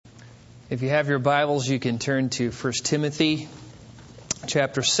If you have your Bibles, you can turn to 1 Timothy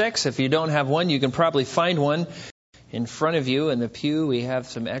chapter 6. If you don't have one, you can probably find one in front of you in the pew. We have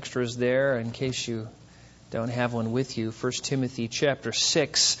some extras there in case you don't have one with you. 1 Timothy chapter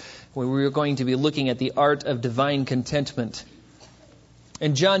 6, where we're going to be looking at the Art of Divine Contentment.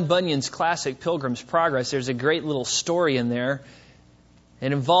 In John Bunyan's classic Pilgrim's Progress, there's a great little story in there.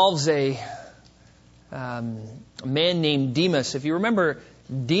 It involves a man named Demas. If you remember,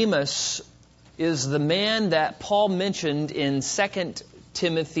 Demas is the man that Paul mentioned in 2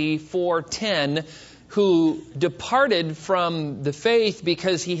 Timothy 4:10, who departed from the faith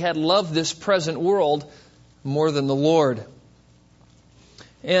because he had loved this present world more than the Lord.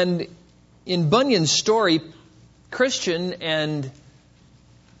 And in Bunyan's story, Christian and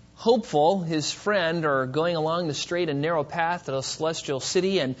Hopeful, his friend, are going along the straight and narrow path to the celestial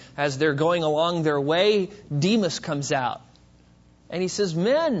city, and as they're going along their way, Demas comes out. And he says,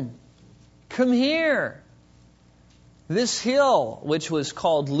 "Men, come here. This hill, which was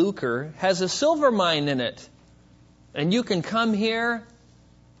called Lucre, has a silver mine in it. And you can come here,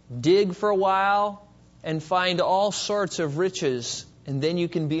 dig for a while, and find all sorts of riches, and then you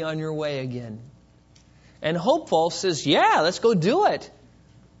can be on your way again." And Hopeful says, "Yeah, let's go do it."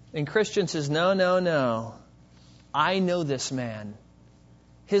 And Christian says, No. I know this man.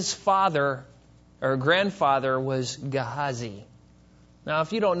 His father or grandfather was Gehazi. Now,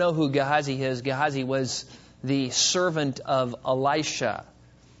 if you don't know who Gehazi is, Gehazi was the servant of Elisha.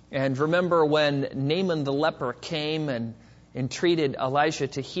 And remember when Naaman the leper came and entreated Elisha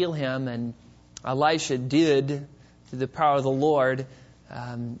to heal him, and Elisha did through the power of the Lord.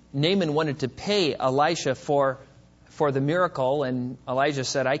 Naaman wanted to pay Elisha for the miracle, and Elijah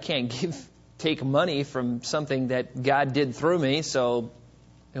said, "I can't take money from something that God did through me, so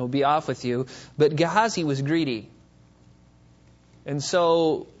it will be off with you." But Gehazi was greedy. And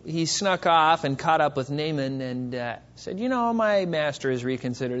so he snuck off and caught up with Naaman and said, "My master has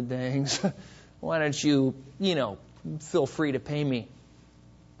reconsidered things. Why don't you, feel free to pay me?"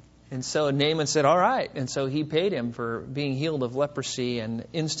 And so Naaman said, "All right." And so he paid him for being healed of leprosy, and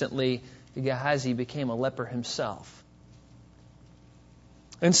instantly Gehazi became a leper himself.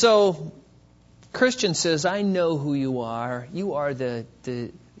 And so Christian says, "I know who you are. You are the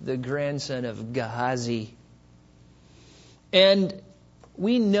grandson of Gehazi. And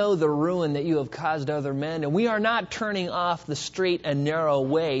we know the ruin that you have caused other men, and we are not turning off the straight and narrow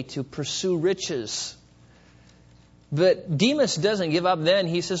way to pursue riches." But Demas doesn't give up then.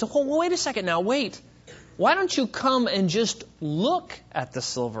 He says, "Oh, wait a second now, wait. Why don't you come and just look at the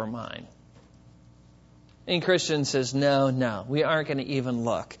silver mine?" And Christian says, No, we aren't going to even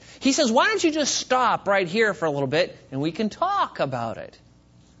look. He says, "Why don't you just stop right here for a little bit and we can talk about it?"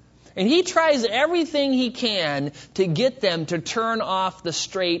 And he tries everything he can to get them to turn off the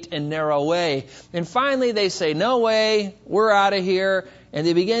straight and narrow way. And finally they say, "No way, we're out of here." And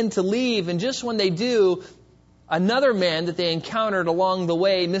they begin to leave. And just when they do, another man that they encountered along the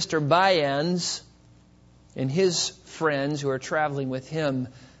way, Mr. Bayan's, and his friends who are traveling with him,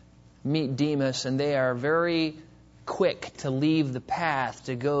 meet Demas, and they are very quick to leave the path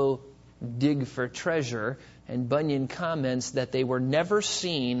to go dig for treasure. And Bunyan comments that they were never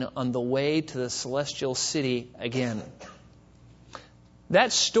seen on the way to the celestial city again.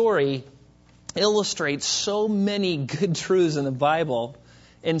 That story illustrates so many good truths in the Bible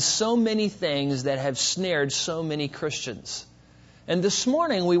and so many things that have snared so many Christians. And this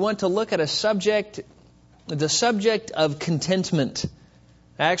morning we want to look at the subject of contentment.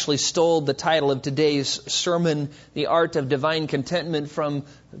 I actually stole the title of today's sermon, The Art of Divine Contentment, from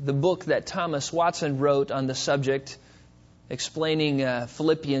the book that Thomas Watson wrote on the subject, explaining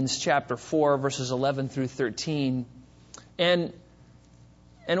Philippians chapter 4, verses 11 through 13. And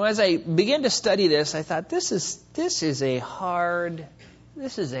as I began to study this, I thought, this is a hard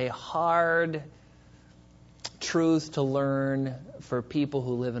truth to learn for people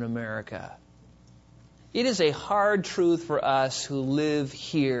who live in America. It is a hard truth for us who live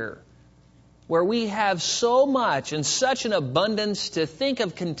here, where we have so much and such an abundance. To think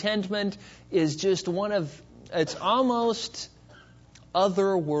of contentment is just it's almost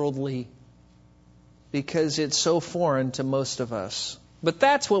otherworldly because it's so foreign to most of us. But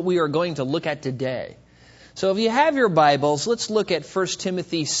that's what we are going to look at today. So if you have your Bibles, let's look at 1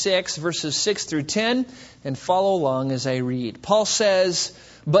 Timothy 6, verses 6 through 10, and follow along as I read. Paul says,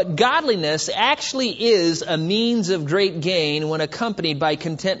 "But godliness actually is a means of great gain when accompanied by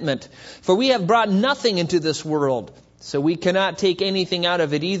contentment. For we have brought nothing into this world, so we cannot take anything out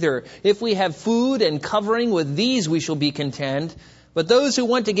of it either. If we have food and covering, with these we shall be content. But those who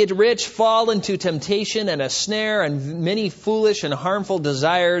want to get rich fall into temptation and a snare and many foolish and harmful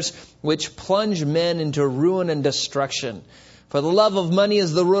desires which plunge men into ruin and destruction. For the love of money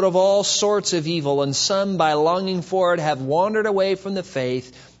is the root of all sorts of evil, and some by longing for it have wandered away from the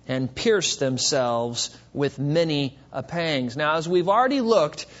faith and pierced themselves with many pangs. Now, as we've already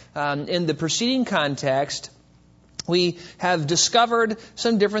looked in the preceding context, we have discovered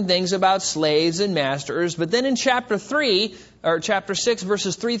some different things about slaves and masters. But then in chapter 6,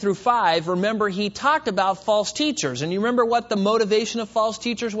 verses 3 through 5, remember he talked about false teachers. And you remember what the motivation of false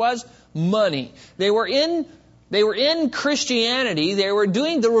teachers was? Money. They were in Christianity. They were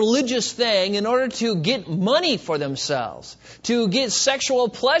doing the religious thing in order to get money for themselves, to get sexual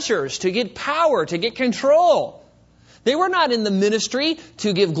pleasures, to get power, to get control. They were not in the ministry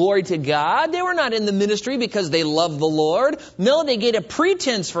to give glory to God. They were not in the ministry because they loved the Lord. No, they gave a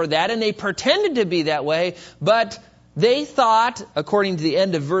pretense for that, and they pretended to be that way. But they thought, according to the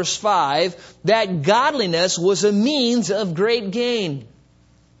end of verse 5, that godliness was a means of great gain.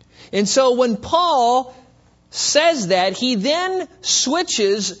 And so when Paul says that, he then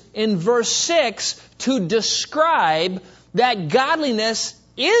switches in verse 6 to describe that godliness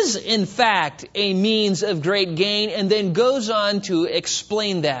is in fact a means of great gain, and then goes on to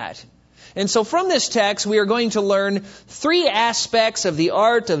explain that. And so from this text, we are going to learn 3 aspects of the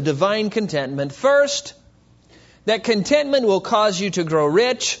art of divine contentment. First, that contentment will cause you to grow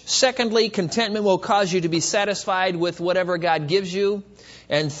rich. Secondly, contentment will cause you to be satisfied with whatever God gives you.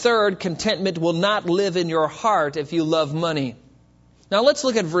 And third, contentment will not live in your heart if you love money. Now let's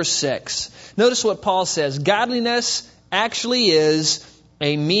look at verse 6. Notice what Paul says. Godliness actually is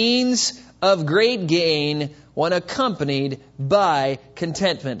a means of great gain when accompanied by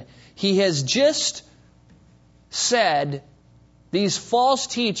contentment. He has just said these false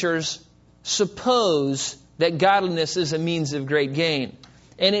teachers suppose that godliness is a means of great gain.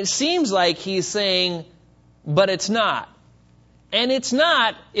 And it seems like he's saying, but it's not. And it's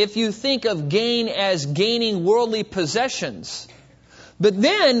not if you think of gain as gaining worldly possessions. But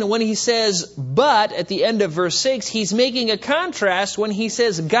then when he says, but, at the end of verse 6, he's making a contrast when he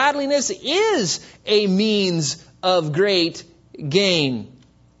says godliness is a means of great gain.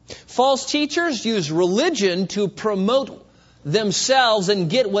 False teachers use religion to promote themselves and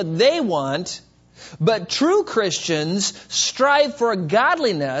get what they want. But true Christians strive for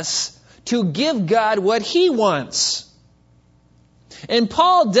godliness to give God what He wants. And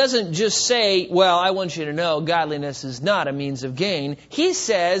Paul doesn't just say, well, I want you to know godliness is not a means of gain. He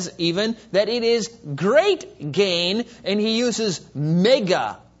says even that it is great gain, and he uses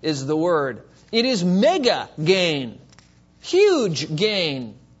mega is the word. It is mega gain. Huge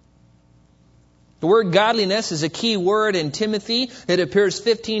gain. The word godliness is a key word in Timothy. It appears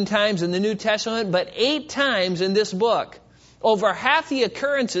 15 times in the New Testament, but 8 times in this book. Over half the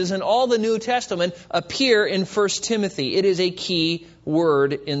occurrences in all the New Testament appear in 1 Timothy. It is a key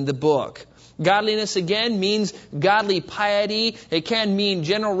word in the book. Godliness, again, means godly piety. It can mean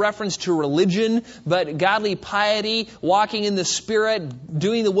general reference to religion, but godly piety, walking in the Spirit,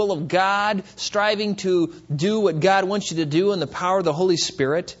 doing the will of God, striving to do what God wants you to do in the power of the Holy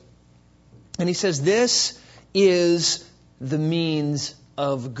Spirit. And he says this is the means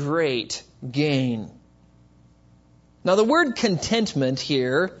of great gain. Now, the word contentment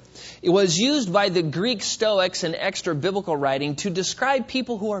here, it was used by the Greek Stoics in extra biblical writing to describe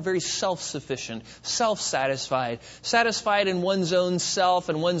people who are very self-sufficient, self-satisfied, satisfied in one's own self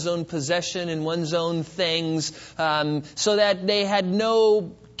and one's own possession and one's own things, so that they had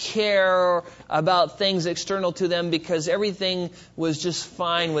no care about things external to them because everything was just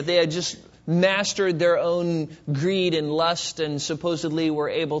fine. They had just mastered their own greed and lust and supposedly were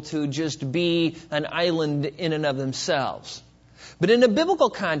able to just be an island in and of themselves. But in a biblical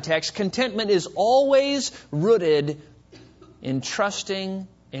context, contentment is always rooted in trusting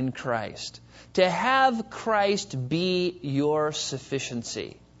in Christ. To have Christ be your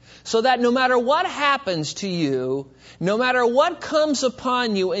sufficiency. So that no matter what happens to you, no matter what comes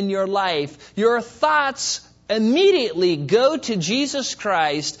upon you in your life, your thoughts immediately go to Jesus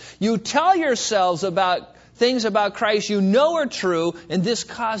Christ. You tell yourselves about things about Christ you know are true, and this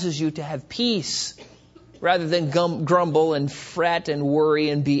causes you to have peace rather than grumble and fret and worry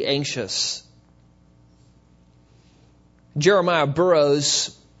and be anxious. Jeremiah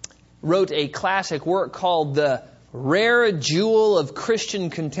Burroughs wrote a classic work called The Rare Jewel of Christian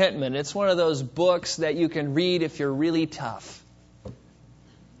Contentment. It's one of those books that you can read if you're really tough.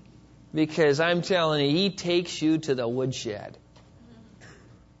 Because I'm telling you, he takes you to the woodshed.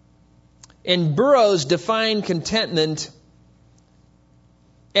 And Burroughs defined contentment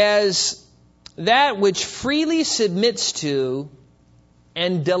as that which freely submits to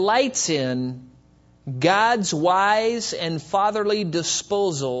and delights in God's wise and fatherly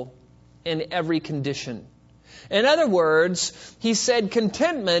disposal in every condition. In other words, he said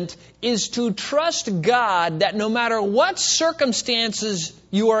contentment is to trust God that no matter what circumstances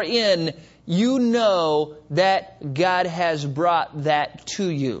you are in, you know that God has brought that to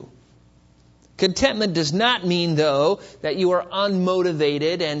you. Contentment does not mean, though, that you are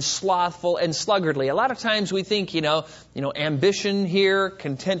unmotivated and slothful and sluggardly. A lot of times we think, ambition here,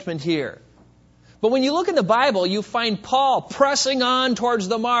 contentment here. But when you look in the Bible, you find Paul pressing on towards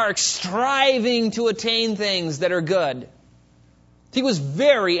the mark, striving to attain things that are good. He was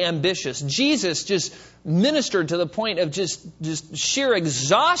very ambitious. Jesus just ministered to the point of just sheer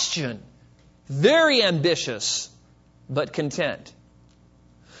exhaustion. Very ambitious, but content.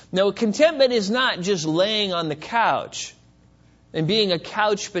 Now, contentment is not just laying on the couch and being a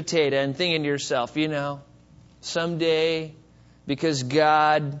couch potato and thinking to yourself, someday, because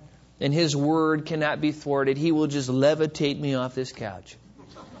God and His Word cannot be thwarted, He will just levitate me off this couch.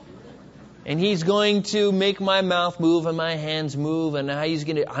 And He's going to make my mouth move and my hands move, and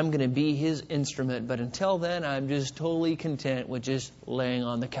I'm going to be His instrument. But until then, I'm just totally content with just laying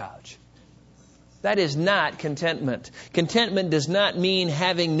on the couch. That is not contentment. Contentment does not mean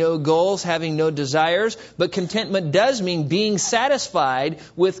having no goals, having no desires, but contentment does mean being satisfied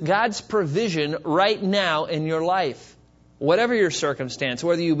with God's provision right now in your life. Whatever your circumstance,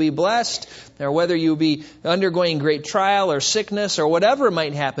 whether you be blessed or whether you be undergoing great trial or sickness or whatever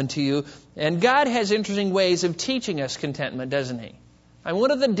might happen to you. And God has interesting ways of teaching us contentment, doesn't He? And one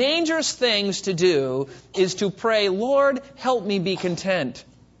of the dangerous things to do is to pray, Lord, help me be content.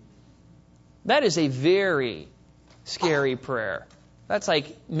 That is a very scary prayer. That's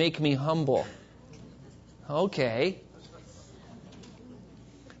like, make me humble. Okay.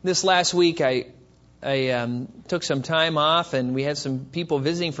 This last week, I took some time off, and we had some people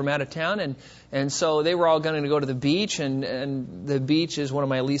visiting from out of town, and so they were all going to go to the beach, and the beach is one of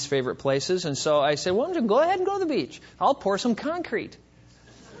my least favorite places. And so I said, well, go ahead and go to the beach. I'll pour some concrete.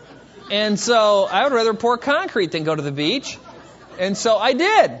 And so I would rather pour concrete than go to the beach. And so I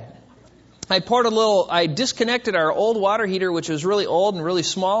did. I disconnected our old water heater, which was really old and really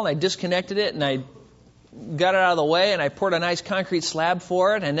small, and I disconnected it, and I got it out of the way, and I poured a nice concrete slab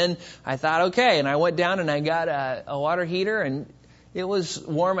for it, and then I thought, okay, and I went down and I got a water heater, and it was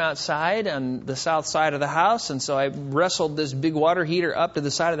warm outside on the south side of the house, and so I wrestled this big water heater up to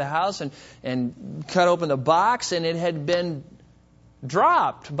the side of the house and cut open the box, and it had been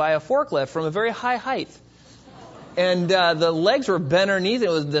dropped by a forklift from a very high height. And the legs were bent underneath.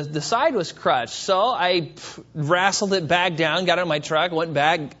 The side was crushed. So I wrestled it back down, got it in my truck, went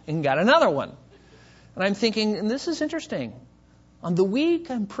back and got another one. And I'm thinking, and this is interesting. On the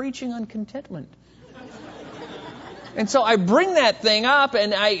week, I'm preaching on contentment. And so I bring that thing up,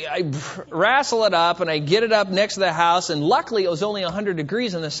 and I wrestle it up, and I get it up next to the house. And luckily, it was only 100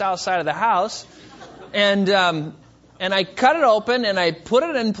 degrees on the south side of the house. And I cut it open, and I put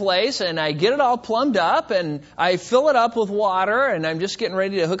it in place, and I get it all plumbed up, and I fill it up with water, and I'm just getting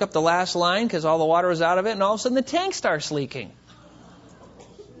ready to hook up the last line because all the water was out of it, and all of a sudden the tank starts leaking.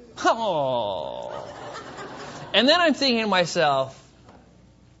 Oh. And then I'm thinking to myself,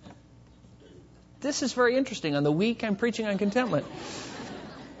 this is very interesting. On the week, I'm preaching on contentment.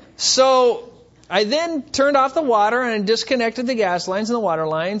 So I then turned off the water and disconnected the gas lines and the water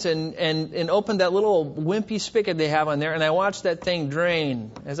lines and opened that little wimpy spigot they have on there, and I watched that thing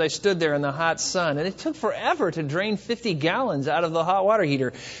drain as I stood there in the hot sun. And it took forever to drain 50 gallons out of the hot water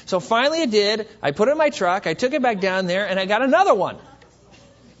heater. So finally it did. I put it in my truck, I took it back down there, and I got another one.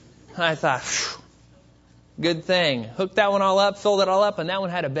 And I thought, phew, good thing. Hooked that one all up, filled it all up, and that one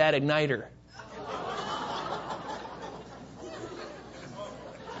had a bad igniter.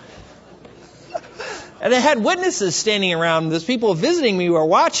 And I had witnesses standing around. There's people visiting me who were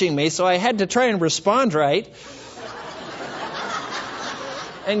watching me, so I had to try and respond right.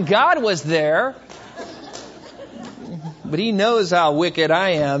 And God was there. But He knows how wicked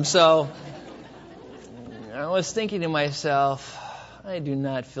I am. So I was thinking to myself, I do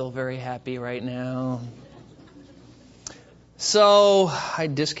not feel very happy right now. So I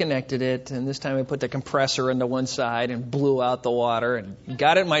disconnected it, and this time I put the compressor into one side and blew out the water and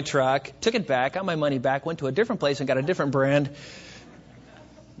got it in my truck, took it back, got my money back, went to a different place and got a different brand,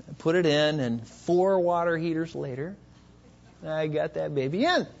 put it in, and 4 water heaters later, I got that baby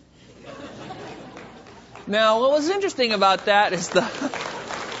in. Now, what was interesting about that is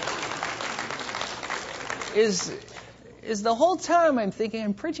the whole time I'm thinking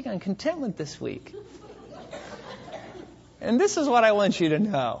I'm preaching on contentment this week. And this is what I want you to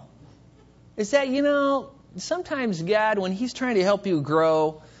know, is that, sometimes God, when He's trying to help you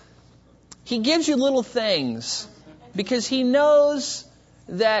grow, He gives you little things because He knows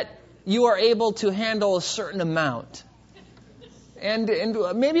that you are able to handle a certain amount. And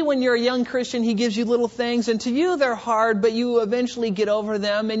maybe when you're a young Christian, He gives you little things, and to you they're hard, but you eventually get over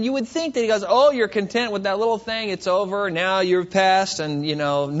them. And you would think that He goes, oh, you're content with that little thing, it's over, now you're past, and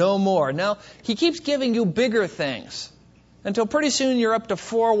no more. No, He keeps giving you bigger things until pretty soon you're up to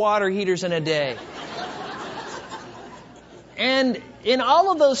 4 water heaters in a day. And in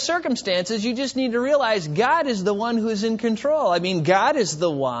all of those circumstances, you just need to realize God is the one who's in control. I mean, God is the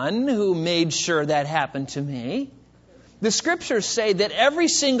one who made sure that happened to me. The Scriptures say that every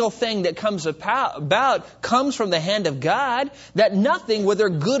single thing that comes about comes from the hand of God, that nothing, whether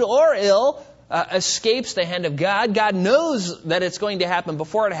good or ill, escapes the hand of God. God knows that it's going to happen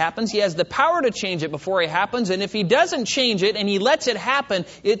before it happens. He has the power to change it before it happens. And if He doesn't change it and He lets it happen,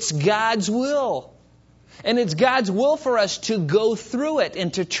 it's God's will. And it's God's will for us to go through it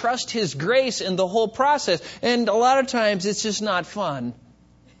and to trust His grace in the whole process. And a lot of times it's just not fun.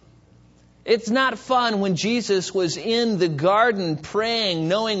 It's not fun when Jesus was in the garden praying,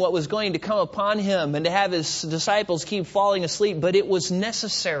 knowing what was going to come upon Him, and to have His disciples keep falling asleep, but it was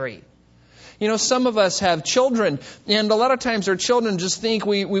necessary. Some of us have children, and a lot of times our children just think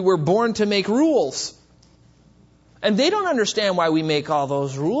we were born to make rules. And they don't understand why we make all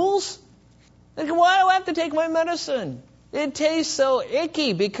those rules. They go, why do I have to take my medicine? It tastes so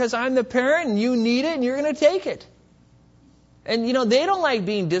icky because I'm the parent and you need it and you're going to take it. And, they don't like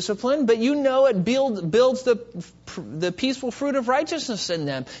being disciplined, but it builds the peaceful fruit of righteousness in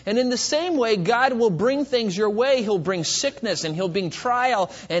them. And in the same way, God will bring things your way. He'll bring sickness, and He'll bring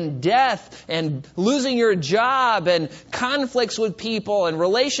trial and death and losing your job and conflicts with people and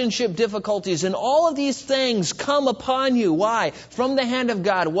relationship difficulties. And all of these things come upon you. Why? From the hand of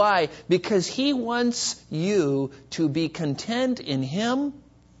God. Why? Because He wants you to be content in Him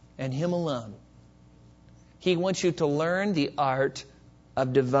and Him alone. He wants you to learn the art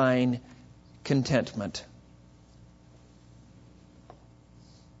of divine contentment.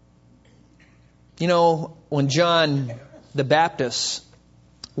 When John the Baptist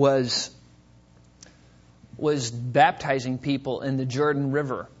was baptizing people in the Jordan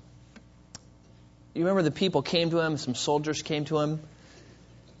River, you remember the people came to him, some soldiers came to him,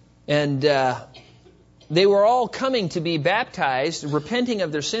 and they were all coming to be baptized, repenting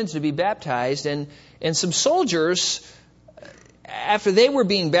of their sins to be baptized, and some soldiers, after they were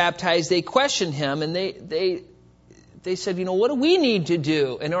being baptized, they questioned him, and they said, what do we need to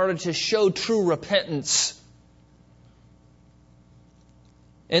do in order to show true repentance?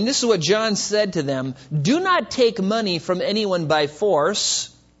 And this is what John said to them: do not take money from anyone by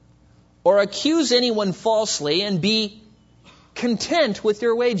force or accuse anyone falsely, and be content with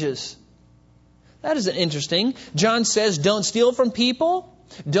your wages. That is interesting. John says, don't steal from people,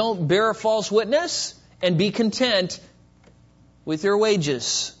 don't bear false witness, and be content with your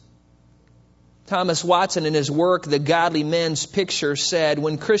wages. Thomas Watson, in his work, The Godly Men's Picture, said,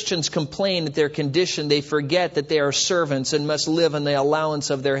 when Christians complain at their condition, they forget that they are servants and must live on the allowance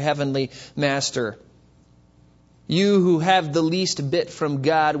of their heavenly master. You who have the least bit from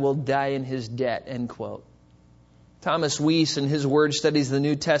God will die in His debt, end quote. Thomas Weiss, in his Word Studies of the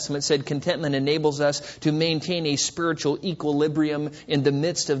New Testament, said contentment enables us to maintain a spiritual equilibrium in the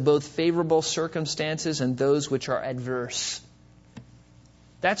midst of both favorable circumstances and those which are adverse.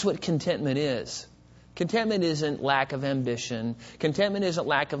 That's what contentment is. Contentment isn't lack of ambition. Contentment isn't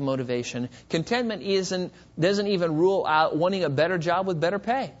lack of motivation. Contentment doesn't even rule out wanting a better job with better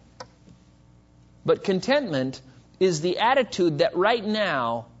pay. But contentment is the attitude that right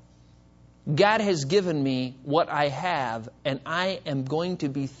now God has given me what I have, and I am going to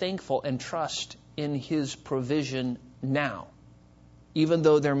be thankful and trust in His provision now, even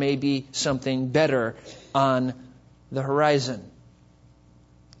though there may be something better on the horizon.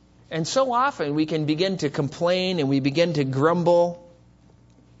 And so often we can begin to complain and we begin to grumble.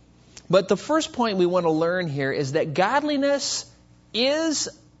 But the first point we want to learn here is that godliness is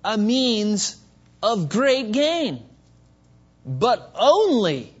a means of great gain, but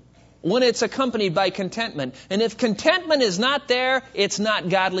only when it's accompanied by contentment. And if contentment is not there, it's not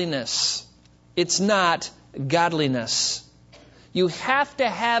godliness. It's not godliness. You have to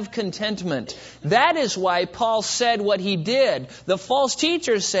have contentment. That is why Paul said what he did. The false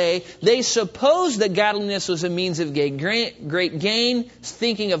teachers say they suppose that godliness was a means of great gain,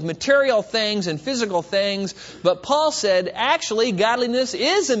 thinking of material things and physical things. But Paul said, actually, godliness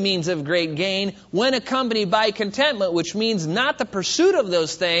is a means of great gain when accompanied by contentment, which means not the pursuit of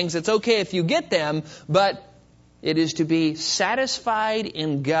those things. It's okay if you get them, but It is to be satisfied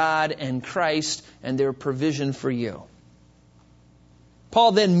in God and Christ and their provision for you.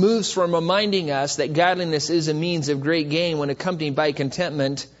 Paul then moves from reminding us that godliness is a means of great gain when accompanied by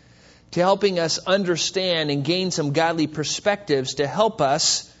contentment to helping us understand and gain some godly perspectives to help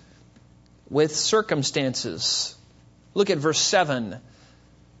us with circumstances. Look at verse 7.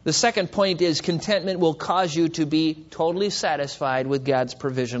 The second point is contentment will cause you to be totally satisfied with God's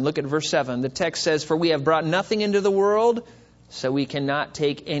provision. Look at verse 7. The text says, "For we have brought nothing into the world, so we cannot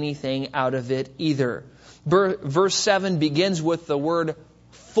take anything out of it either." Verse 7 begins with the word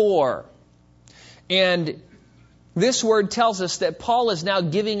 "for." And this word tells us that Paul is now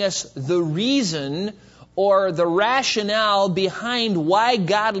giving us the reason or the rationale behind why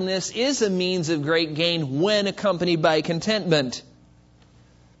godliness is a means of great gain when accompanied by contentment.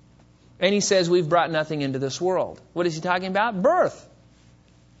 And he says, we've brought nothing into this world. What is he talking about? Birth.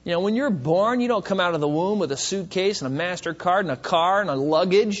 You know, when you're born, you don't come out of the womb with a suitcase and a MasterCard and a car and a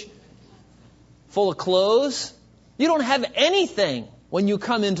luggage full of clothes. You don't have anything when you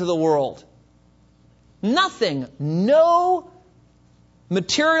come into the world. Nothing. No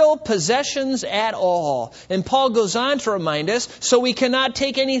material possessions at all. And Paul goes on to remind us, so we cannot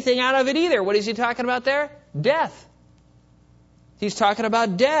take anything out of it either. What is he talking about there? Death. He's talking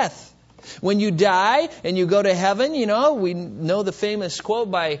about death. When you die and you go to heaven, you know, we know the famous quote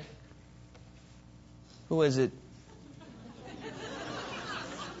by, who is it?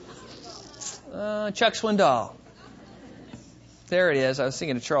 Chuck Swindoll. There it is. I was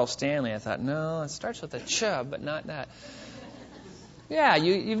thinking of Charles Stanley. I thought, no, it starts with a ch, but not that. Yeah,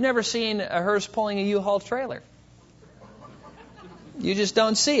 you've never seen a hearse pulling a U-Haul trailer. You just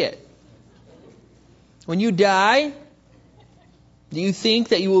don't see it. When you die, do you think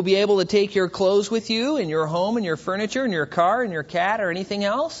that you will be able to take your clothes with you and your home and your furniture and your car and your cat or anything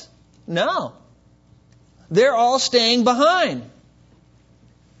else? No. They're all staying behind.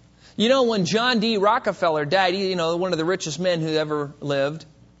 You know, when John D. Rockefeller died, one of the richest men who ever lived,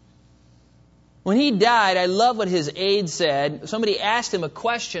 when he died, I love what his aide said. Somebody asked him a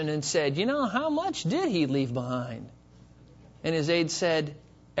question and said, how much did he leave behind? And his aide said,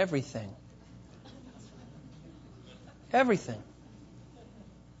 everything. Everything.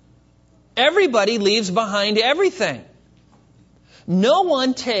 Everybody leaves behind everything. No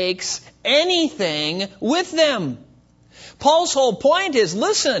one takes anything with them. Paul's whole point is,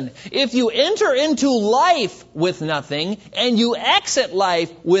 listen, if you enter into life with nothing and you exit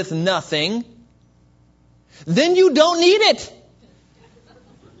life with nothing, then you don't need it.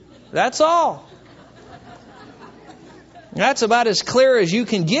 That's all. That's about as clear as you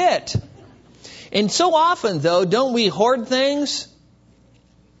can get. And so often, though, don't we hoard things?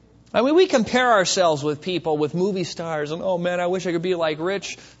 I mean, we compare ourselves with people, with movie stars, and, oh man, I wish I could be like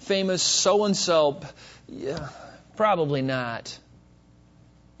rich, famous so-and-so. Yeah, probably not.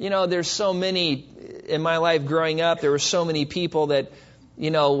 There's so many, in my life growing up, there were so many people that,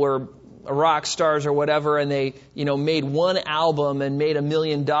 were rock stars or whatever, and they, made one album and made $1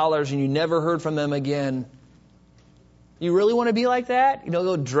 million, and you never heard from them again. You really want to be like that?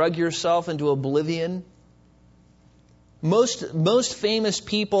 Go drug yourself into oblivion? Most famous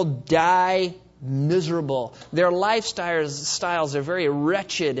people die miserable. Their lifestyles are very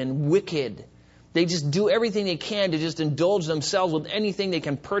wretched and wicked. They just do everything they can to just indulge themselves with anything they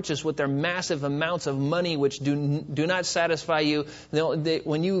can purchase with their massive amounts of money, which do not satisfy you.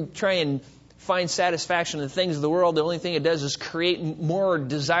 When you try and find satisfaction in the things of the world, the only thing it does is create more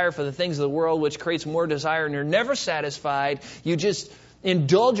desire for the things of the world, which creates more desire, and you're never satisfied. You just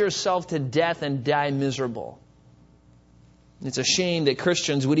indulge yourself to death and die miserable. It's a shame that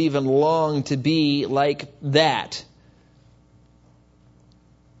Christians would even long to be like that.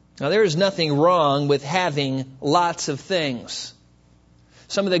 Now, there is nothing wrong with having lots of things.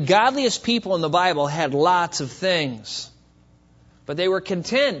 Some of the godliest people in the Bible had lots of things. But they were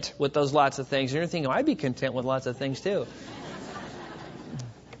content with those lots of things. And you're thinking, I'd be content with lots of things too.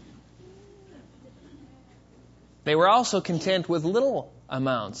 They were also content with little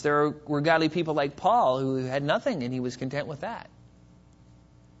amounts. There were godly people like Paul who had nothing and he was content with that.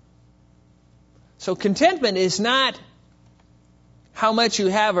 So contentment is not how much you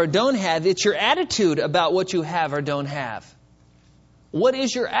have or don't have. It's your attitude about what you have or don't have. What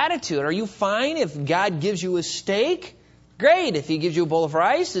is your attitude? Are you fine if God gives you a steak? Great. If He gives you a bowl of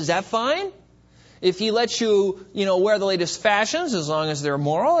rice, is that fine? If He lets you, wear the latest fashions, as long as they're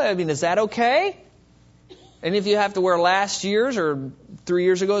moral, is that okay? And if you have to wear last year's or 3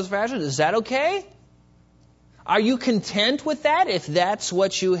 years ago's fashion, is that okay? Are you content with that if that's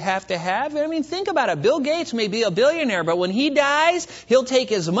what you have to have? Think about it. Bill Gates may be a billionaire, but when he dies, he'll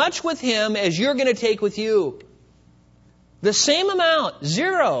take as much with him as you're going to take with you. The same amount,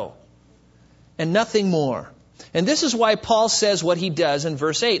 0, and nothing more. And this is why Paul says what he does in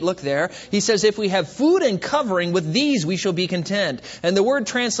verse 8. Look there. He says, if we have food and covering, with these we shall be content. And the word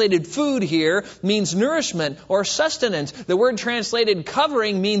translated food here means nourishment or sustenance. The word translated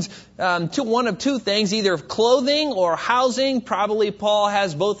covering means one of two things, either clothing or housing. Probably Paul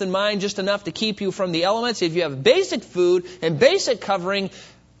has both in mind, just enough to keep you from the elements. If you have basic food and basic covering,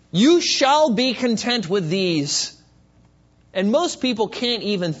 you shall be content with these. And most people can't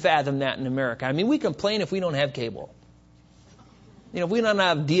even fathom that in America. I mean, we complain if we don't have cable. If we don't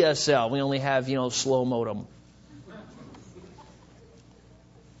have DSL, we only have, slow modem.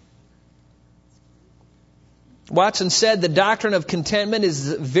 Watson said the doctrine of contentment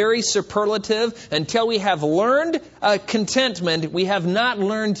is very superlative. Until we have learned contentment, we have not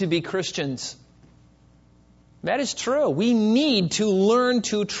learned to be Christians. That is true. We need to learn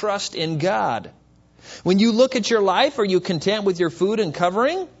to trust in God. When you look at your life, are you content with your food and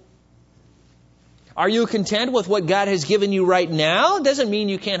covering? Are you content with what God has given you right now? It doesn't mean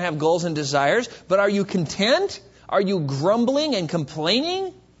you can't have goals and desires, but are you content? Are you grumbling and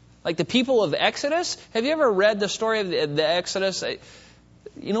complaining? Like the people of Exodus? Have you ever read the story of the Exodus?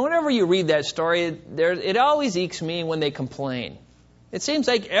 Whenever you read that story, it always ekes me when they complain. It seems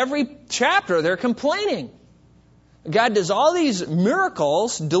like every chapter they're complaining. God does all these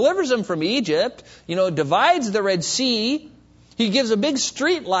miracles, delivers them from Egypt, divides the Red Sea. He gives a big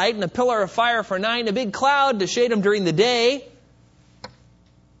street light and a pillar of fire for night and a big cloud to shade them during the day.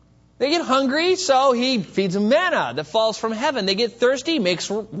 They get hungry, so He feeds them manna that falls from heaven. They get thirsty, makes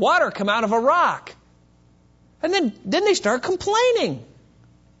water come out of a rock. And then they start complaining.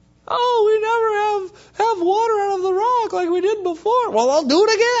 Oh, we never have water out of the rock like we did before. Well, I'll do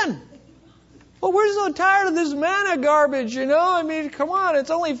it again. Well, we're so tired of this manna garbage, I mean, come on,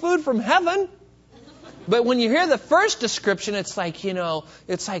 it's only food from heaven. But when you hear the first description, it's like,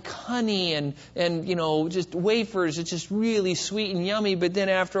 it's like honey and just wafers. It's just really sweet and yummy. But then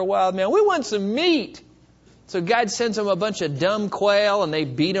after a while, man, we want some meat. So God sends them a bunch of dumb quail and they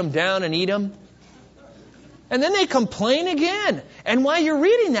beat them down and eat them. And then they complain again. And while you're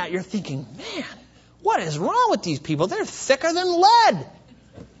reading that, you're thinking, man, what is wrong with these people? They're thicker than lead.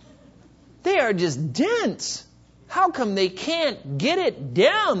 They are just dense. How come they can't get it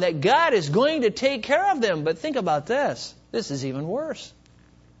down that God is going to take care of them? But think about this. This is even worse.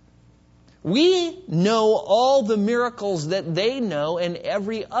 We know all the miracles that they know and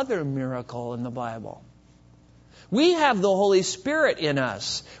every other miracle in the Bible. We have the Holy Spirit in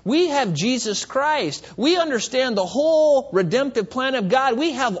us. We have Jesus Christ. We understand the whole redemptive plan of God.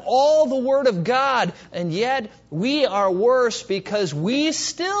 We have all the Word of God. And yet we are worse because we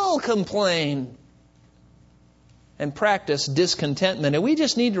still complain and practice discontentment. And we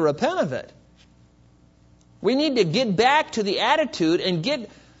just need to repent of it. We need to get back to the attitude and get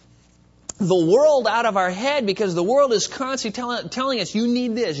the world out of our head, because the world is constantly telling us, you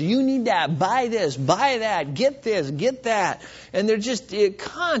need this, you need that, buy this, buy that, get this, get that. And they're just a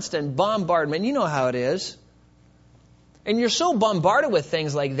constant bombardment. You know how it is. And you're so bombarded with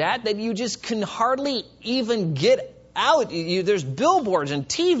things like that you just can hardly even get out. There's billboards and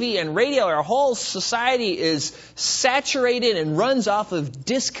TV and radio. Our whole society is saturated and runs off of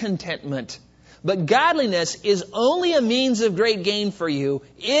discontentment. But godliness is only a means of great gain for you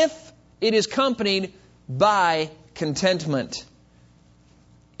if it is accompanied by contentment.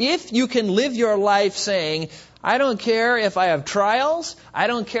 If you can live your life saying, I don't care if I have trials, I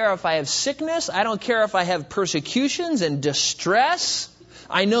don't care if I have sickness, I don't care if I have persecutions and distress,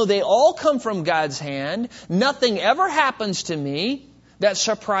 I know they all come from God's hand, nothing ever happens to me that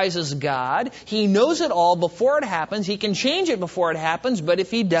surprises God. He knows it all before it happens. He can change it before it happens, but if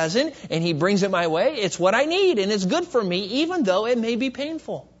He doesn't and He brings it my way, it's what I need and it's good for me, even though it may be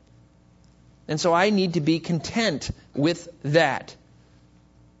painful. And so I need to be content with that.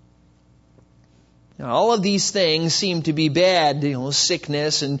 Now, all of these things seem to be bad,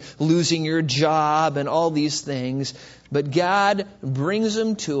 sickness and losing your job and all these things. But God brings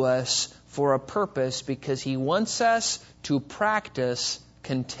them to us for a purpose, because He wants us to practice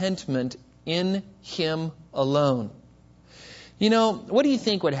contentment in Him alone. What do you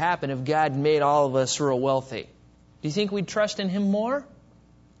think would happen if God made all of us real wealthy? Do you think we'd trust in Him more?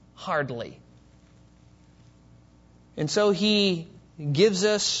 Hardly. And so He gives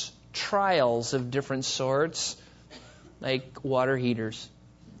us trials of different sorts, like water heaters.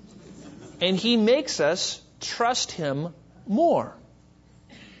 And He makes us trust Him more.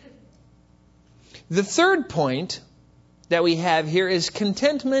 The third point that we have here is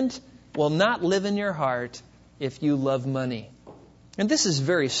contentment will not live in your heart if you love money. And this is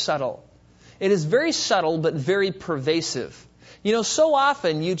very subtle. It is very subtle but very pervasive. You know, so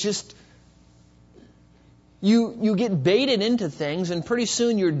often you get baited into things, and pretty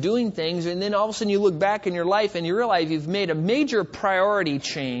soon you're doing things, and then all of a sudden you look back in your life and you realize you've made a major priority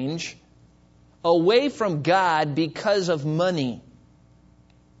change away from God because of money.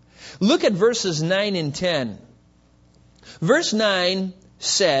 Look at verses 9 and 10. Verse 9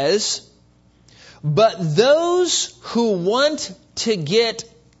 says, "But those who want to get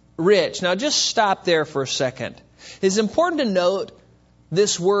rich." Now just stop there for a second. It's important to note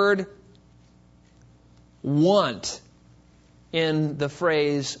this word want in the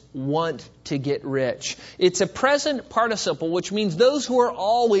phrase want to get rich. It's a present participle, which means those who are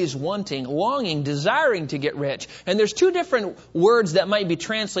always wanting, longing, desiring to get rich. And there's two different words that might be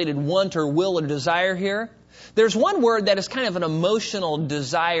translated want or will or desire here. There's one word that is kind of an emotional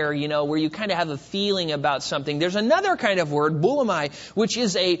desire, you know, where you kind of have a feeling about something. There's another kind of word, bulimai, which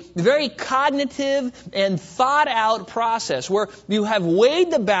is a very cognitive and thought out process where you have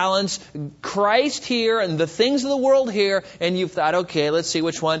weighed the balance, Christ here and the things of the world here, and you've thought, okay, let's see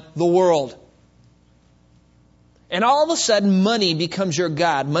which one, the world. And all of a sudden, money becomes your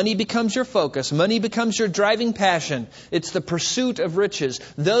God. Money becomes your focus. Money becomes your driving passion. It's the pursuit of riches.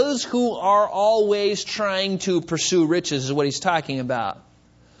 Those who are always trying to pursue riches is what he's talking about.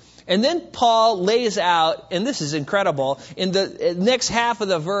 And then Paul lays out, and this is incredible, in the next half of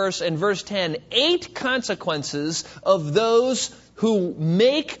the verse, in verse 10, 8 consequences of those who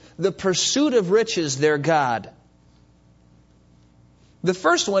make the pursuit of riches their God. The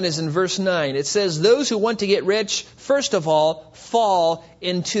first one is in verse 9. It says, those who want to get rich, first of all, fall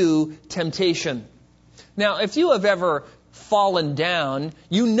into temptation. Now, if you have ever fallen down,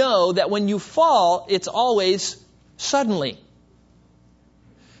 you know that when you fall, it's always suddenly.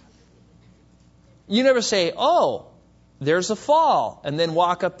 You never say, oh, there's a fall, and then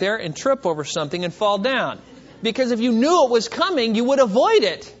walk up there and trip over something and fall down. Because if you knew it was coming, you would avoid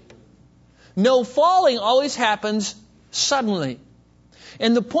it. No, falling always happens suddenly.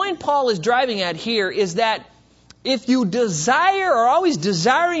 And the point Paul is driving at here is that if you desire or always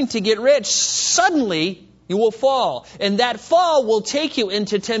desiring to get rich, suddenly you will fall. And that fall will take you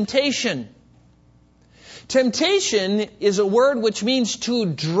into temptation. Temptation is a word which means to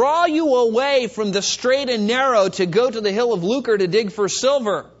draw you away from the straight and narrow to go to the hill of lucre to dig for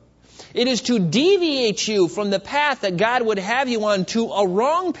silver. It is to deviate you from the path that God would have you on to a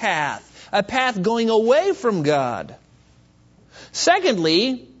wrong path, a path going away from God.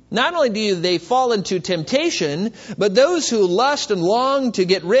 Secondly, not only do they fall into temptation, but those who lust and long to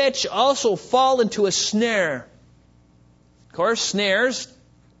get rich also fall into a snare. Of course, snares,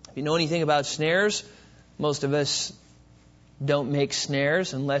 if you know anything about snares, most of us don't make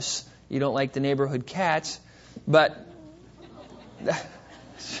snares unless you don't like the neighborhood cats. But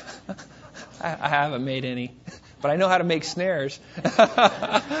I haven't made any, but I know how to make snares.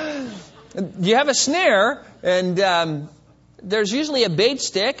 You have a snare, and there's usually a bait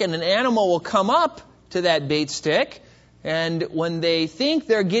stick, and an animal will come up to that bait stick. And when they think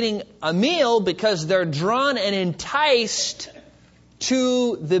they're getting a meal because they're drawn and enticed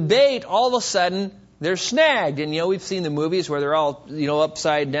to the bait, all of a sudden they're snagged. And, we've seen the movies where they're all,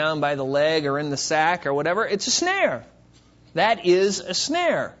 upside down by the leg or in the sack or whatever. It's a snare. That is a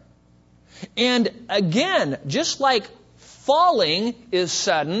snare. And again, just like falling is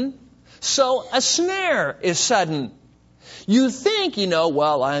sudden, so a snare is sudden. You think,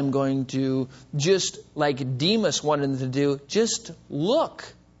 well, I'm going to just, like Demas wanted to do, just look.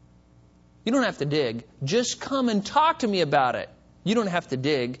 You don't have to dig. Just come and talk to me about it. You don't have to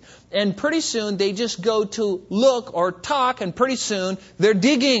dig. And pretty soon they just go to look or talk, and pretty soon they're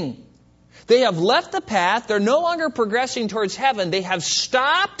digging. They have left the path. They're no longer progressing towards heaven. They have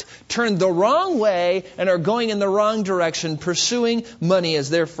stopped, turned the wrong way, and are going in the wrong direction, pursuing money as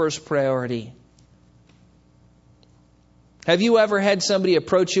their first priority. Have you ever had somebody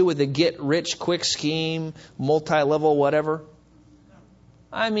approach you with a get-rich-quick scheme, multi-level whatever?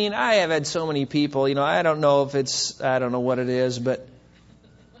 I have had so many people, I don't know what it is, but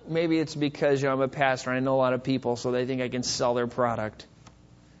maybe it's because, I'm a pastor and I know a lot of people, so they think I can sell their product.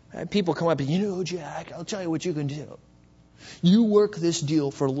 People come up and, Jack, I'll tell you what you can do. You work this deal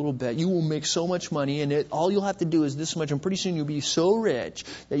for a little bit. You will make so much money, and all you'll have to do is this much, and pretty soon you'll be so rich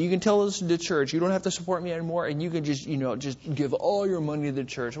that you can tell us to the church, you don't have to support me anymore, and you can just give all your money to the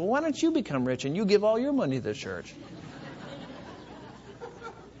church. Well, why don't you become rich and you give all your money to the church?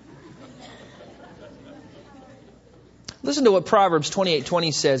 Listen to what Proverbs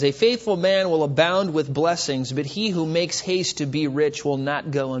 28:20 says. A faithful man will abound with blessings, but he who makes haste to be rich will not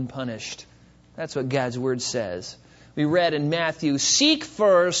go unpunished. That's what God's Word says. We read in Matthew, seek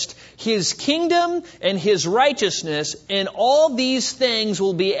first His kingdom and His righteousness, and all these things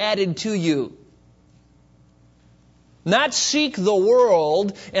will be added to you. Not seek the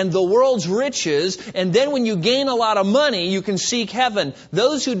world and the world's riches, and then when you gain a lot of money, you can seek heaven.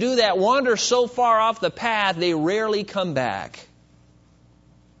 Those who do that wander so far off the path, they rarely come back.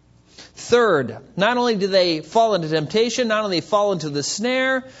 Third, not only do they fall into temptation, not only fall into the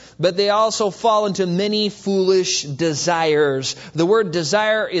snare, but they also fall into many foolish desires. The word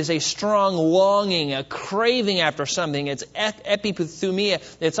desire is a strong longing, a craving after something. It's epithumia.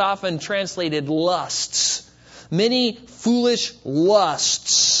 It's often translated lusts. Many foolish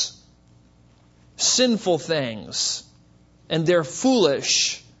lusts, sinful things, and they're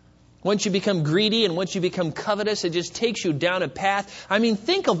foolish. Once you become greedy and once you become covetous, it just takes you down a path. I mean,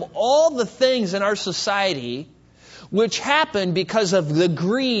 think of all the things in our society which happen because of the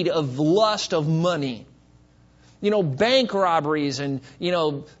greed of lust of money. Bank robberies and,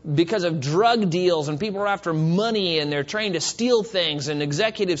 because of drug deals, and people are after money and they're trying to steal things, and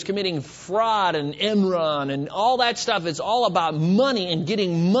executives committing fraud and Enron and all that stuff. It's all about money and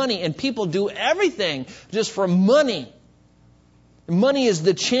getting money, and people do everything just for money. Money is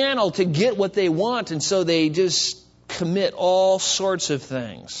the channel to get what they want, and so they just commit all sorts of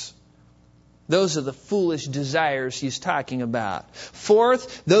things. Those are the foolish desires he's talking about.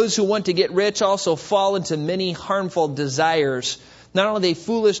 Fourth, those who want to get rich also fall into many harmful desires. Not only are they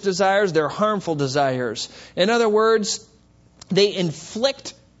foolish desires, they're harmful desires. In other words, they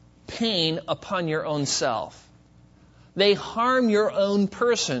inflict pain upon your own self. They harm your own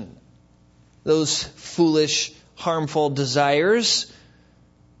person. Those foolish, harmful desires.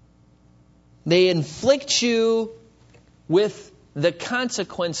 They inflict you with the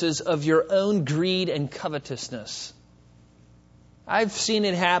consequences of your own greed and covetousness. I've seen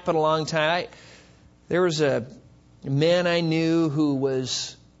it happen a long time. There was a man I knew who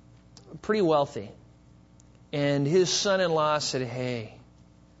was pretty wealthy. And his son-in-law said, hey,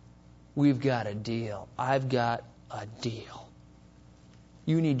 we've got a deal. I've got a deal.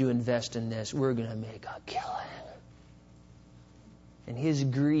 You need to invest in this. We're going to make a killing. And his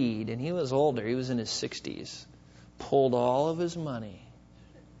greed, and he was older, he was in his 60s, pulled all of his money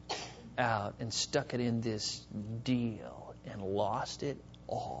out and stuck it in this deal and lost it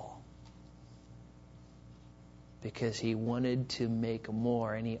all. Because he wanted to make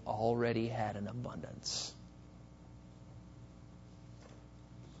more and he already had an abundance.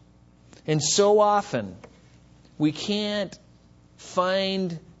 And so often, we can't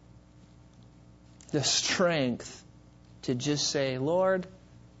find the strength to just say, Lord,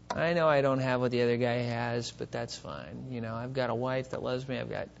 I know I don't have what the other guy has, but that's fine. I've got a wife that loves me, I've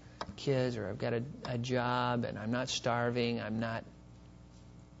got kids, or I've got a job, and I'm not starving, I'm not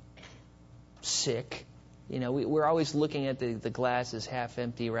sick. We're always looking at the glass as half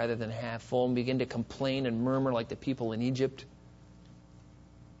empty rather than half full, and begin to complain and murmur like the people in Egypt.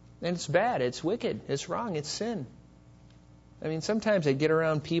 And it's bad, it's wicked, it's wrong, it's sin. I mean, sometimes I get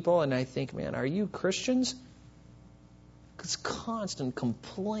around people and I think, man, are you Christians? It's constant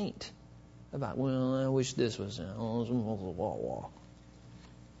complaint about, well, I wish this was...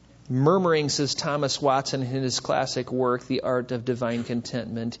 Murmuring, says Thomas Watson in his classic work, The Art of Divine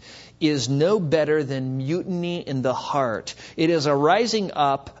Contentment, is no better than mutiny in the heart. It is a rising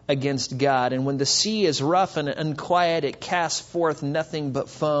up against God, and when the sea is rough and unquiet, it casts forth nothing but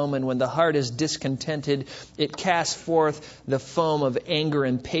foam, and when the heart is discontented, it casts forth the foam of anger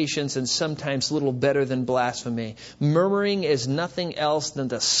and patience, and sometimes little better than blasphemy. Murmuring is nothing else than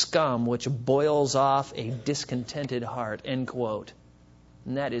the scum which boils off a discontented heart, end quote.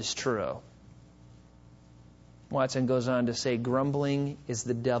 And that is true. Watson goes on to say, grumbling is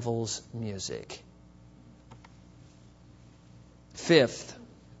the devil's music. Fifth,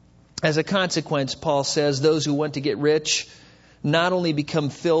 as a consequence, Paul says, those who want to get rich not only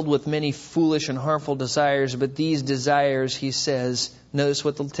become filled with many foolish and harmful desires, but these desires, he says, notice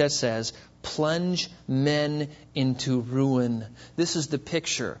what the text says, plunge men into ruin. This is the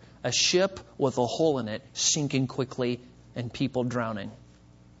picture. A ship with a hole in it, sinking quickly, and people drowning.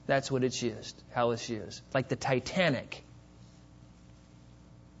 That's what it's used, how it's used. Like the Titanic,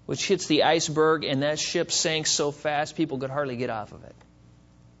 which hits the iceberg, and that ship sank so fast people could hardly get off of it.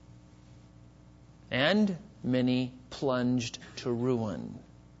 And many plunged to ruin.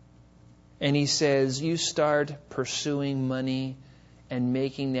 And he says, you start pursuing money and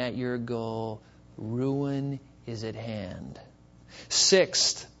making that your goal, ruin is at hand.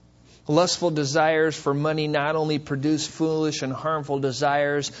 Sixth, lustful desires for money not only produce foolish and harmful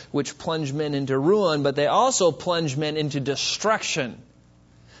desires which plunge men into ruin, but they also plunge men into destruction.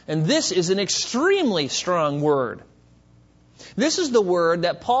 And this is an extremely strong word. This is the word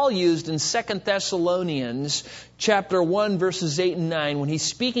that Paul used in 2 Thessalonians chapter 1, verses 8 and 9, when he's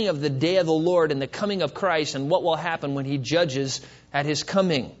speaking of the day of the Lord and the coming of Christ and what will happen when He judges at His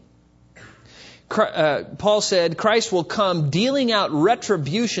coming. Paul said, Christ will come dealing out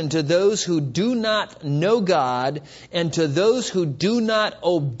retribution to those who do not know God and to those who do not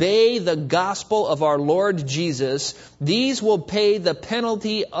obey the gospel of our Lord Jesus. These will pay the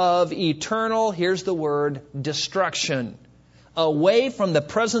penalty of eternal, here's the word, destruction, away from the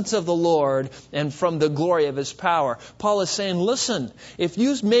presence of the Lord and from the glory of His power. Paul is saying, listen, if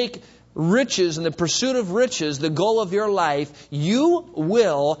you make riches and the pursuit of riches the goal of your life, you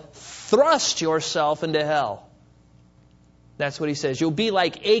will thrust yourself into hell. That's what he says. You'll be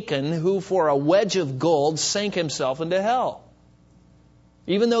like Achan, who for a wedge of gold sank himself into hell.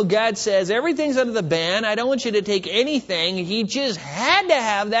 Even though God says, everything's under the ban, I don't want you to take anything, he just had to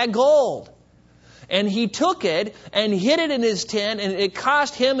have that gold. And he took it and hid it in his tent, and it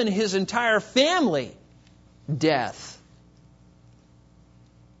cost him and his entire family death.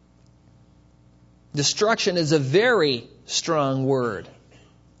 Destruction is a very strong word.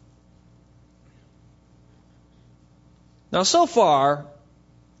 Now, so far,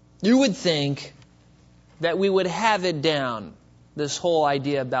 you would think that we would have it down, this whole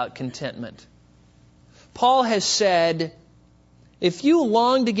idea about contentment. Paul has said, if you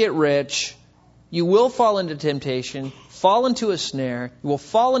long to get rich, you will fall into temptation, fall into a snare, you will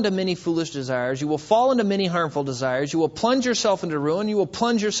fall into many foolish desires, you will fall into many harmful desires, you will plunge yourself into ruin, you will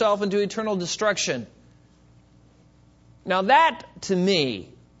plunge yourself into eternal destruction. Now that, to me,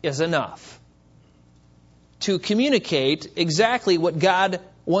 is enough to communicate exactly what God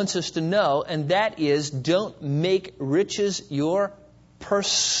wants us to know, and that is, don't make riches your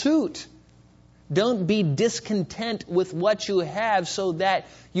pursuit. Don't be discontent with what you have so that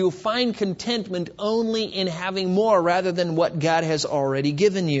you find contentment only in having more rather than what God has already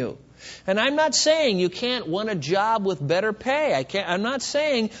given you. And I'm not saying you can't want a job with better pay. I'm not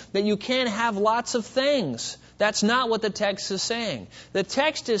saying that you can't have lots of things. That's not what the text is saying. The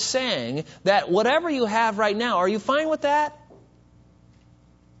text is saying that whatever you have right now, are you fine with that?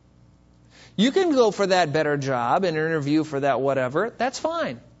 You can go for that better job and interview for that whatever. That's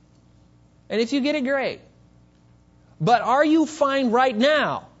fine. And if you get it, great. But are you fine right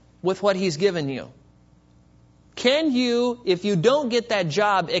now with what He's given you? Can you, if you don't get that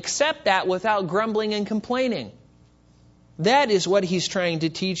job, accept that without grumbling and complaining? That is what he's trying to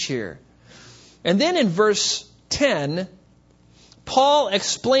teach here. And then in verse 10, Paul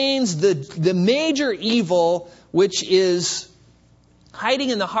explains the major evil which is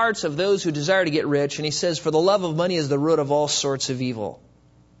hiding in the hearts of those who desire to get rich. And he says, for the love of money is the root of all sorts of evil.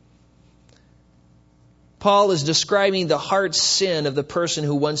 Paul is describing the heart sin of the person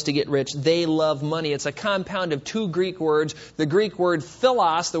who wants to get rich. They love money. It's a compound of two Greek words. The Greek word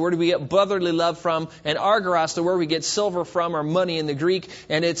philos, the word we get brotherly love from, and argyros, the word we get silver from, or money in the Greek.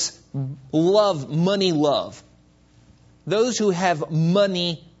 And it's love, money love. Those who have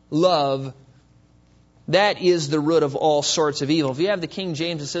money love, that is the root of all sorts of evil. If you have the King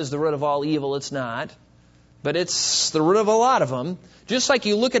James, it says the root of all evil. It's not. But it's the root of a lot of them. Just like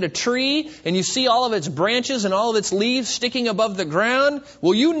you look at a tree and you see all of its branches and all of its leaves sticking above the ground,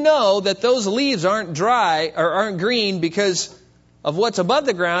 well, you know that those leaves aren't dry or aren't green because of what's above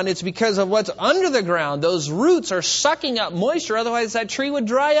the ground. It's because of what's under the ground. Those roots are sucking up moisture, otherwise that tree would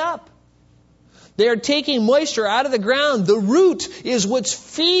dry up. They are taking moisture out of the ground. The root is what's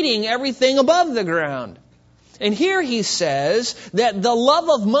feeding everything above the ground. And here he says that the love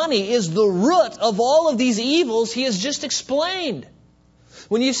of money is the root of all of these evils he has just explained.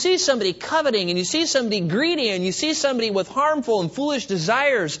 When you see somebody coveting, and you see somebody greedy, and you see somebody with harmful and foolish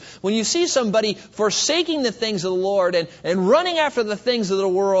desires, when you see somebody forsaking the things of the Lord and running after the things of the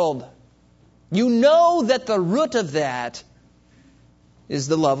world, you know that the root of that is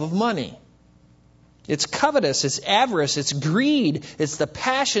the love of money. It's covetous, it's avarice, it's greed, it's the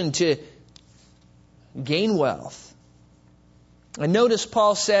passion to gain wealth. And notice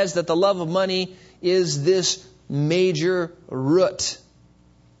Paul says that the love of money is this major root.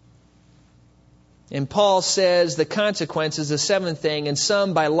 And Paul says the consequence is the seventh thing, and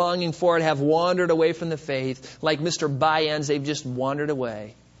some, by longing for it, have wandered away from the faith. Like Mr. Buy-ins, they've just wandered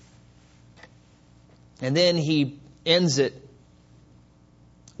away. And then he ends it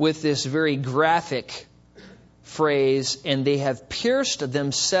with this very graphic phrase, and they have pierced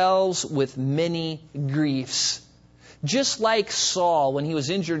themselves with many griefs. Just like Saul, when he was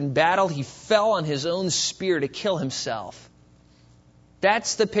injured in battle, he fell on his own spear to kill himself.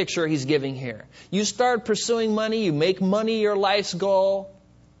 That's the picture he's giving here. You start pursuing money, you make money your life's goal.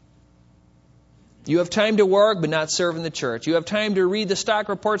 You have time to work, but not serve in the church. You have time to read the stock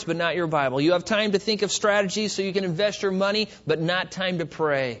reports, but not your Bible. You have time to think of strategies so you can invest your money, but not time to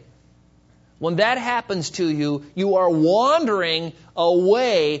pray. When that happens to you, you are wandering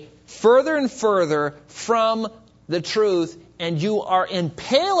away further and further from the truth, and you are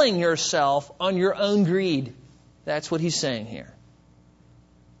impaling yourself on your own greed. That's what he's saying here.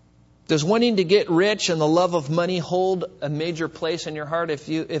 Does wanting to get rich and the love of money hold a major place in your heart? If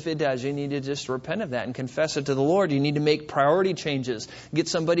it does, you need to just repent of that and confess it to the Lord. You need to make priority changes. Get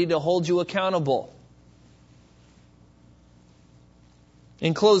somebody to hold you accountable.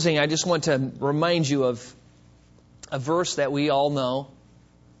 In closing, I just want to remind you of a verse that we all know,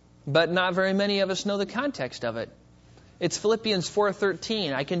 but not very many of us know the context of it. It's Philippians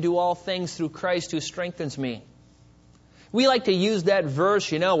 4:13. I can do all things through Christ who strengthens me. We like to use that verse,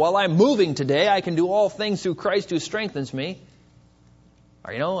 while I'm moving today, I can do all things through Christ who strengthens me.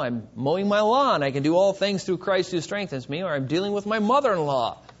 Or, I'm mowing my lawn, I can do all things through Christ who strengthens me. Or I'm dealing with my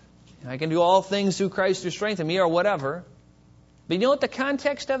mother-in-law, I can do all things through Christ who strengthens me, or whatever. But you know what the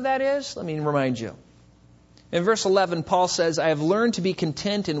context of that is? Let me remind you. In verse 11, Paul says, I have learned to be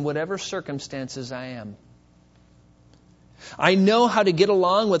content in whatever circumstances I am. I know how to get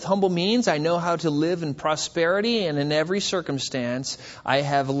along with humble means. I know how to live in prosperity, and in every circumstance I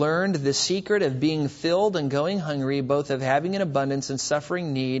have learned the secret of being filled and going hungry, both of having an abundance and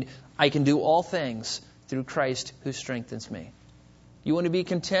suffering need. I can do all things through Christ who strengthens me. You want to be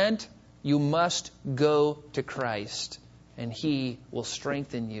content? You must go to Christ, and He will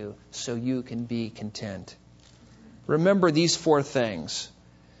strengthen you so you can be content. Remember these 4 things.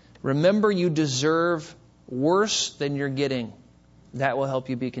 Remember you deserve worse than you're getting. That will help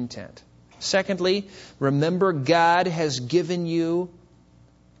you be content. Secondly, remember God has given you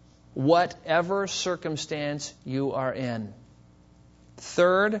whatever circumstance you are in.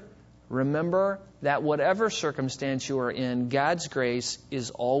 Third, remember that whatever circumstance you are in, God's grace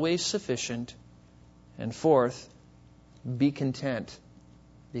is always sufficient. And fourth, be content,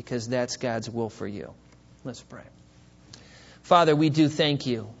 because that's God's will for you. Let's pray. Father, we do thank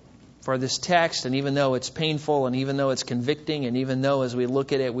you for this text, and even though it's painful, and even though it's convicting, and even though as we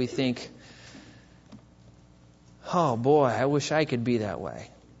look at it we think, oh boy, I wish I could be that way.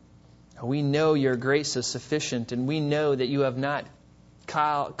 We know your grace is sufficient, and we know that you have not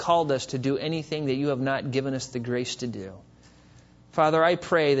called us to do anything that you have not given us the grace to do. Father, I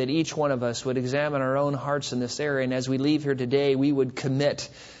pray that each one of us would examine our own hearts in this area, and as we leave here today, we would commit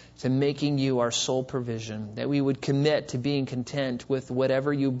to making you our sole provision, that we would commit to being content with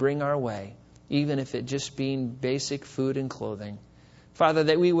whatever you bring our way, even if it just being basic food and clothing. Father,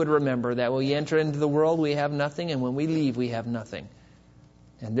 that we would remember that when we enter into the world, we have nothing, and when we leave, we have nothing.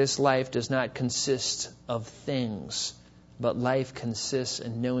 And this life does not consist of things, but life consists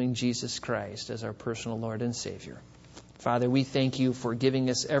in knowing Jesus Christ as our personal Lord and Savior. Father, we thank you for giving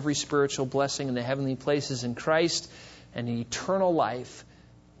us every spiritual blessing in the heavenly places in Christ and an eternal life,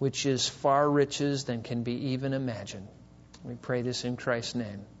 which is far riches than can be even imagined. We pray this in Christ's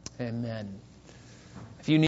name. Amen.